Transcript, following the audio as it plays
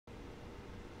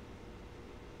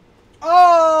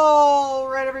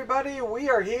everybody, we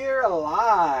are here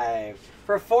live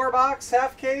for 4-box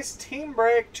half case team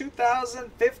break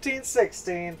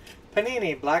 2015-16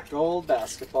 Panini Black Gold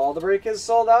Basketball. The break is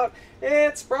sold out.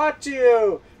 It's brought to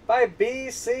you by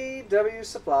BCW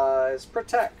Supplies.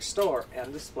 Protect, store,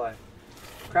 and display.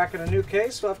 Cracking a new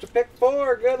case, we'll have to pick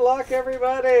 4. Good luck,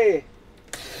 everybody.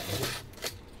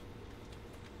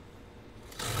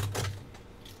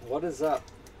 What is up?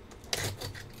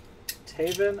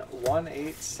 Taven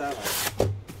 187.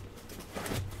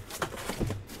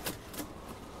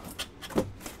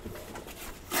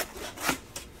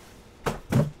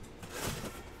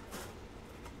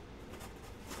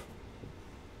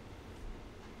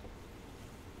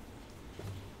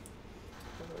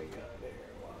 What do we got here?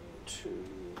 1,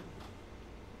 2.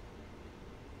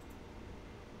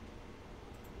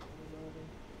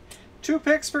 Two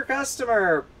picks per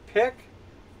customer. Pick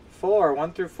 4.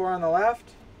 1 through 4 on the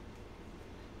left.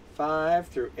 5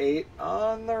 through 8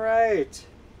 on the right.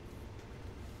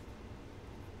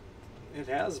 It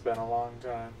has been a long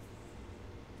time.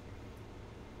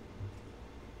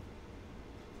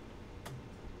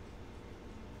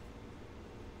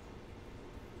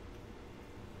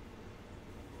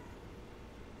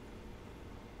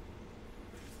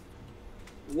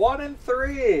 One and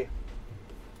 3.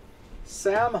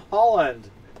 Sam Holland.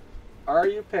 Are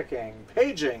you picking?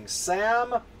 Paging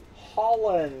Sam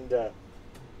Holland.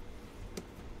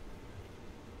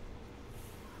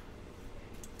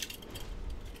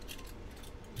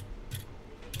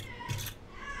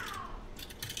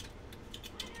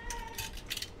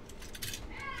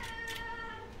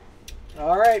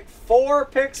 All right, 4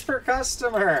 picks per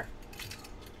customer.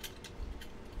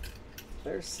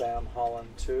 There's Sam Holland,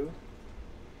 too.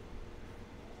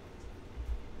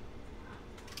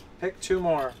 Pick 2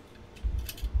 more.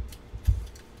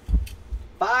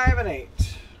 5 and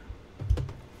 8.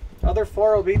 Other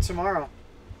 4 will be tomorrow.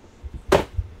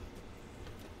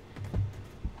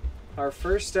 Our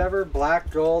first ever black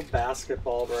gold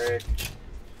basketball break.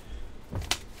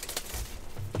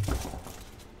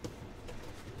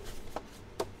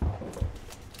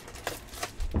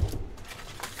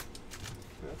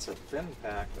 That's a thin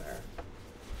pack there.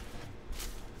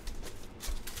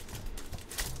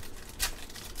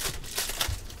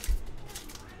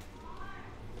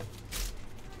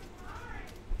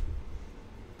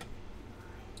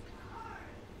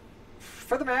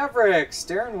 For the Mavericks,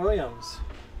 Darren Williams.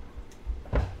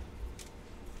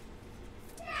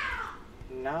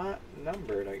 Not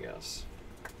numbered, I guess.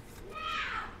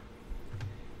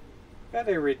 Got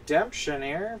a redemption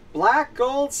here. Black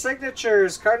gold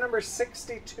signatures, card number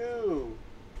 62.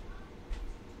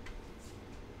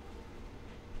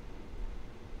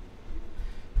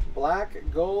 Black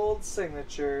gold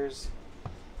signatures,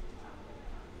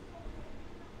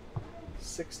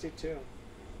 62.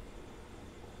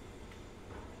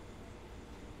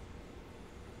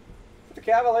 For the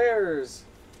Cavaliers,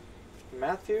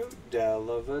 Matthew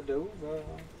Dellavedova.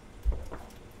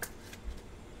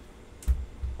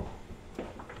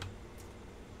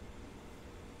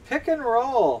 Pick and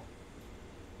roll.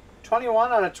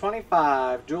 21 out of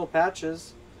 25. Dual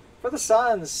patches. For the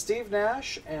Suns, Steve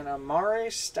Nash and Amare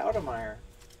Stoudemire.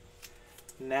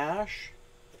 Nash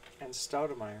and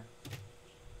Stoudemire.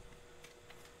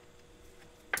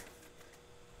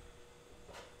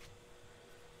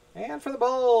 And for the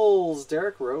Bulls,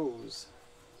 Derrick Rose.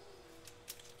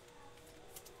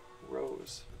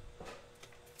 Rose.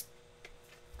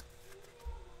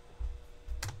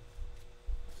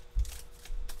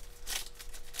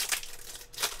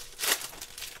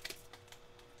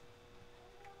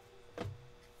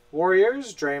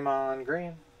 Warriors, Draymond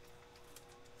Green.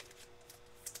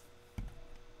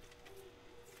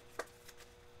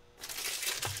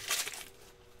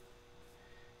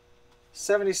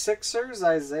 '76ers,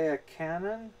 Isaiah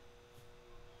Cannon.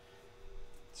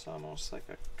 It's almost like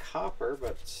a copper,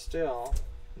 but still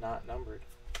not numbered.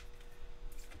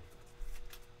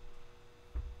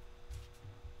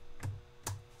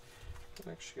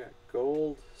 We actually got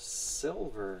gold,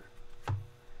 silver,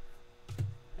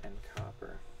 and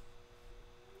copper.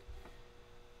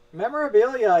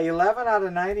 Memorabilia, 11 out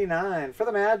of 99. For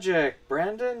the Magic,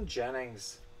 Brandon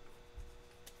Jennings.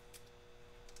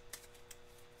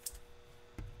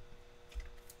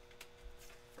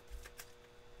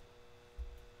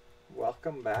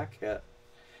 Welcome back hit.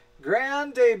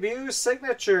 Grand debut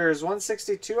signatures,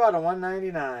 162 out of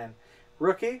 199.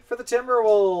 Rookie for the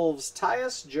Timberwolves,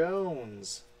 Tyus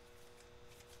Jones.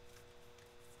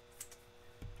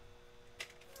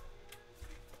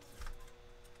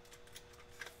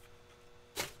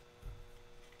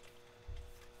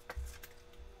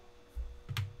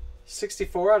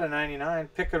 64 out of 99.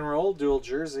 Pick and roll, dual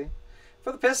jersey.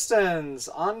 For the Pistons,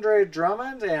 Andre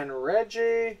Drummond and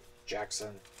Reggie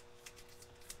Jackson.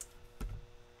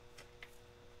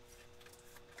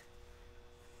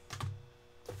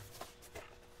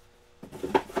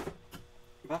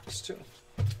 Box 2.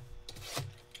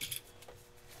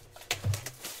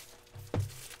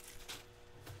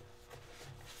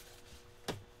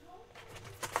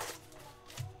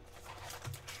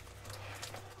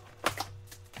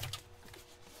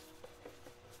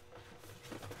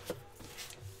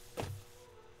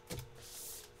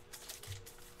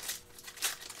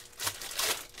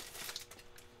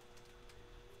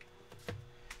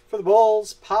 For the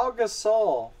Bulls, Pau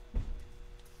Gasol.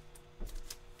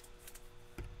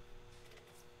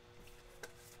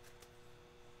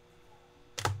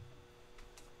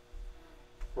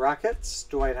 Rockets,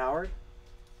 Dwight Howard.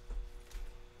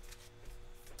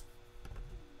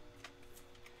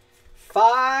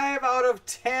 Five out of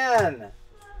 10.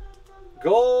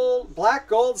 Gold, black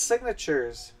gold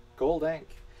signatures. Gold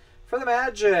ink. For the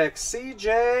Magic,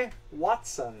 CJ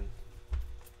Watson.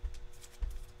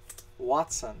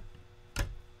 Watson.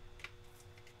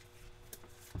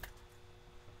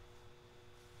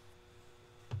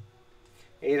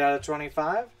 Eight out of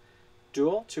 25.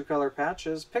 Dual, two-color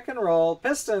patches. Pick and roll.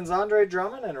 Pistons, Andre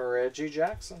Drummond and Reggie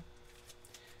Jackson.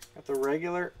 Got the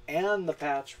regular and the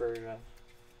patch version.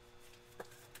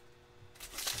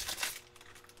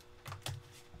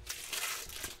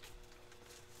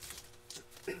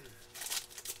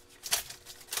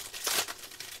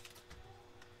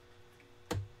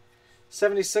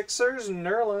 '76ers,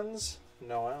 Nerlens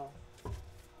Noel.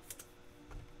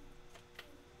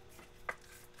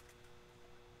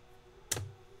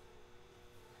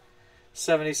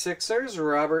 '76ers,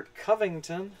 Robert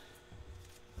Covington.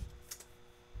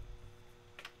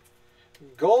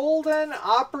 Golden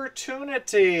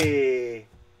Opportunity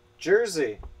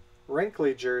jersey,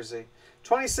 wrinkly jersey.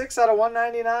 26 out of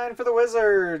 199 for the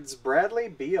Wizards, Bradley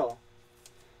Beal.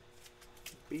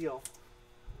 Beal.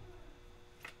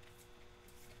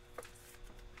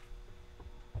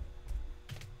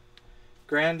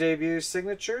 Grand debut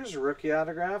signatures, rookie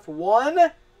autograph.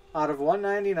 1 out of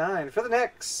 199 for the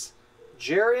Knicks,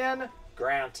 Jerian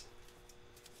Grant.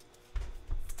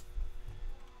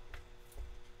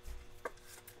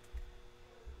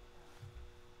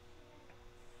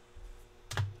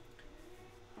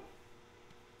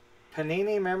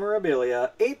 Panini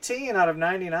memorabilia, 18 out of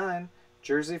 99.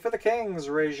 Jersey for the Kings,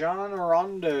 Rajon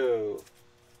Rondo.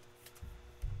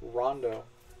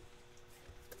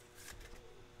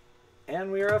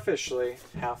 And we are officially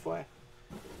halfway.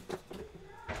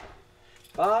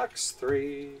 Box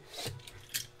 3.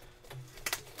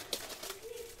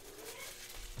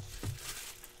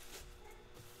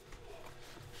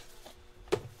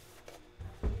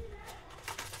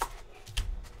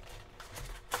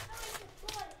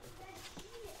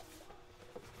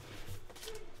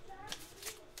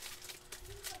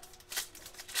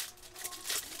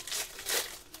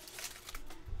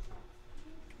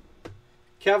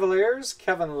 Cavaliers,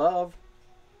 Kevin Love.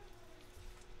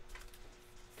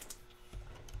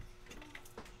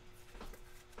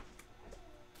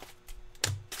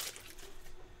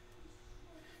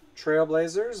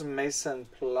 Trailblazers, Mason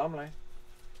Plumlee.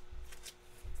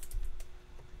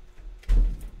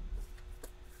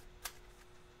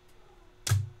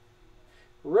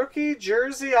 Rookie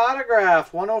jersey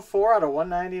autograph, 104 out of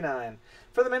 199.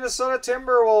 For the Minnesota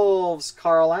Timberwolves,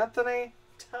 Karl Anthony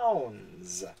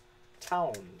Towns.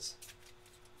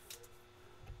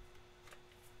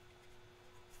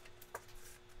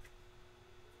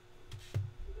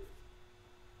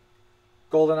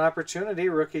 Golden Opportunity,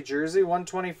 rookie jersey,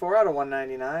 124 out of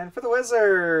 199 for the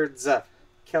Wizards,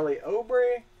 Kelly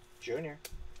Oubre Jr.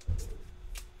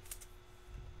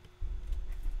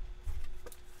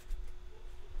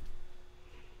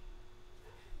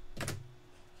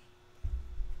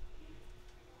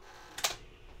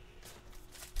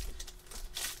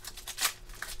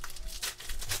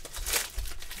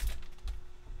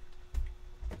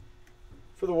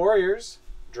 For the Warriors,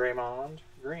 Draymond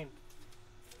Green.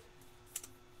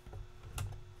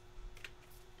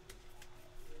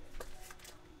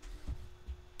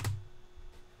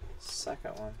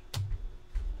 Second one.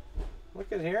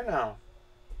 Look at here now.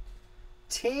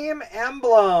 Team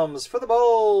emblems for the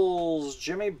Bulls,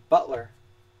 Jimmy Butler.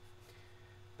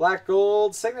 Black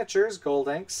gold signatures, gold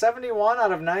ink, 71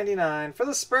 out of 99 for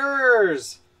the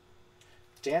Spurs,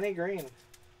 Danny Green.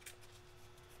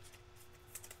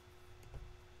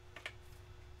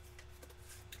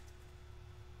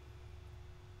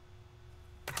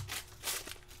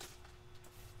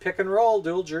 Pick and roll,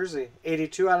 dual jersey,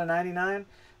 82 out of 99.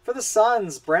 For the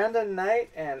Suns, Brandon Knight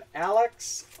and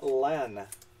Alex Len.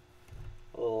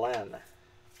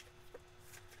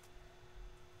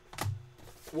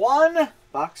 One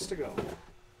box to go.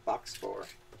 Box 4.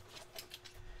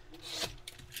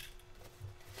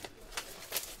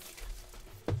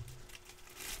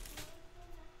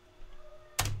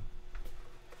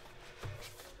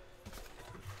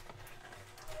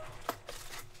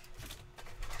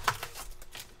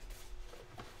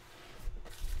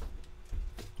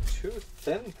 Two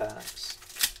thin packs.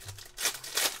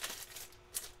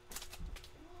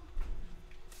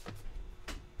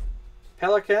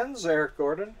 Pelicans, Eric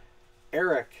Gordon.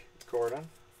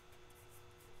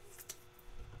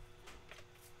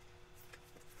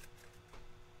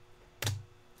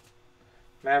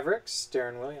 Mavericks,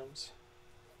 Darren Williams.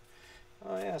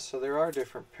 Oh yeah, so there are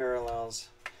different parallels.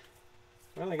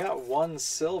 We only got one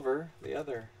silver, the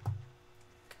other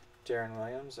Darren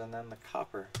Williams, and then the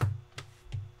copper.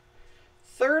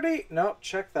 30, nope,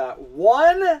 check that.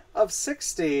 1 of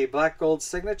 60 black gold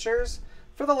signatures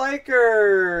for the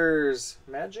Lakers.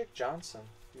 Magic Johnson.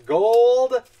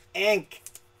 Gold ink.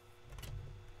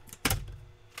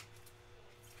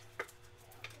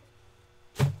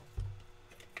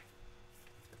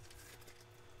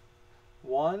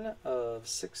 One of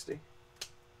 60.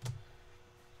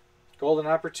 Golden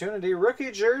opportunity.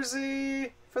 Rookie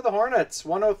jersey for the Hornets.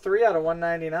 103 out of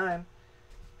 199.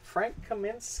 Frank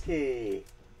Kaminsky.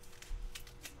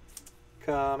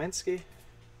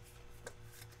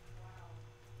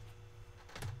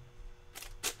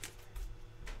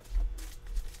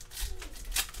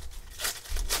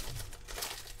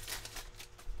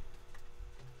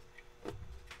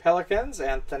 Pelicans,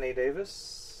 Anthony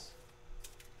Davis.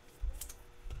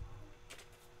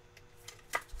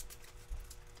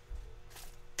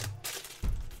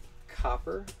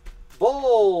 Copper.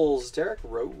 Bulls, Derrick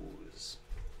Rose.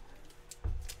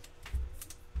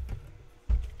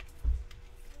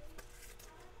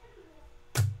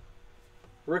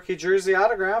 Rookie jersey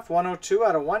autograph, 102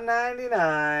 out of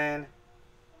 199.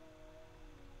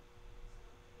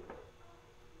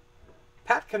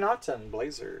 Pat Connaughton,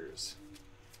 Blazers.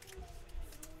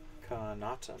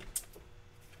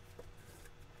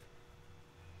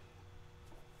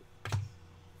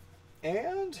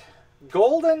 And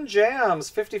Golden Jams,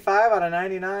 55 out of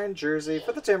 99 jersey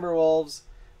for the Timberwolves,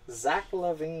 Zach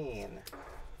LaVine.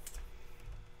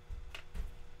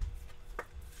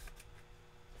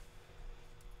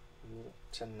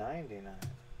 To 99.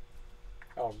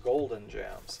 Oh, Golden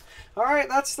Jams. All right,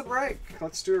 that's the break.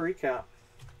 Let's do a recap.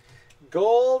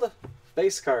 Gold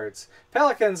base cards.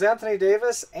 Pelicans, Anthony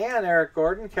Davis and Eric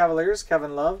Gordon. Cavaliers,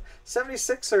 Kevin Love.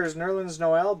 76ers, Nerlens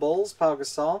Noel. Bulls, Pau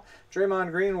Gasol.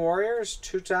 Draymond Green, Warriors,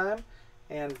 2-time.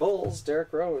 And Bulls,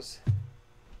 Derrick Rose.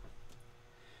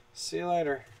 See you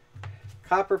later.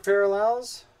 Copper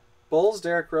parallels. Bulls,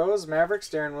 Derrick Rose. Mavericks,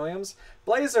 Darren Williams.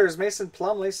 Blazers, Mason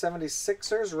Plumlee.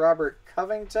 76ers, Robert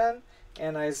Covington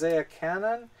and Isaiah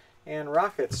Cannon. And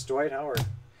Rockets, Dwight Howard.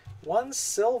 One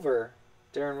silver,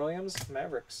 Darren Williams,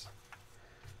 Mavericks.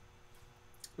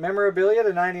 Memorabilia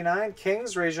to 99,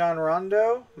 Kings, Rajon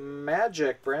Rondo.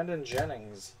 Magic, Brandon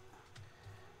Jennings.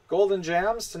 Golden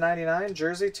Jams to 99,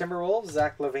 jersey, Timberwolves,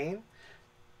 Zach LaVine.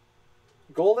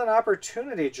 Golden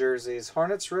Opportunity jerseys,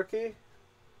 Hornets rookie,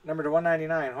 number to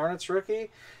 199. Hornets rookie,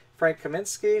 Frank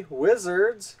Kaminsky.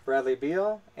 Wizards, Bradley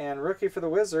Beal. And rookie for the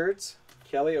Wizards,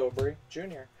 Kelly Oubre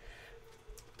Jr.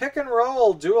 Pick and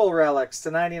roll, dual relics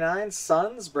to 99.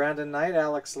 Suns, Brandon Knight,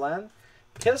 Alex Len.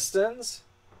 Pistons,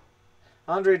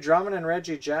 Andre Drummond and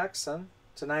Reggie Jackson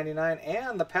to 99.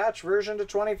 And the patch version to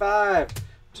 25.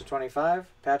 To 25,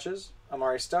 patches,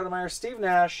 Amari Stoudemire, Steve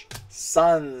Nash,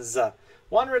 Suns.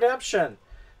 One redemption.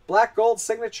 Black gold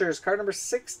signatures, card number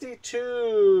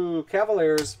 62,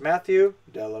 Cavaliers, Matthew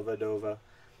Dellavedova.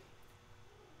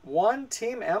 One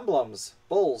team emblems,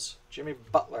 Bulls, Jimmy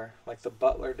Butler, like the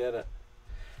Butler did it.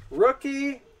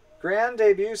 Rookie grand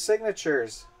debut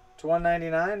signatures to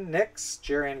 199, Knicks,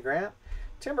 Jerian Grant.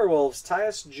 Timberwolves,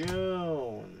 Tyus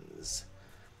Jones.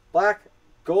 Black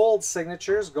gold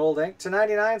signatures, gold ink to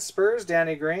 99, Spurs,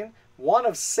 Danny Green. 1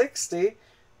 of 60,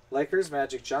 Lakers,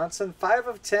 Magic Johnson. 5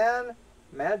 of 10,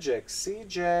 Magic,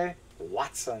 C.J.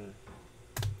 Watson.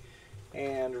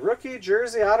 And rookie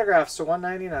jersey autographs to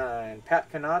 199,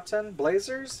 Pat Connaughton,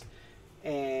 Blazers.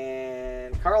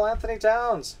 And Karl Anthony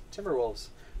Towns, Timberwolves.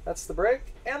 That's the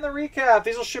break and the recap.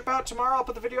 These will ship out tomorrow. I'll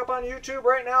put the video up on YouTube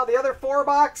right now. The other 4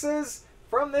 boxes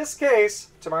from this case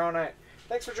tomorrow night.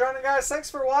 Thanks for joining, guys. Thanks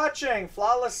for watching.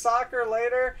 Flawless Soccer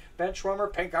later.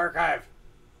 Benchwarmer Pink Archive.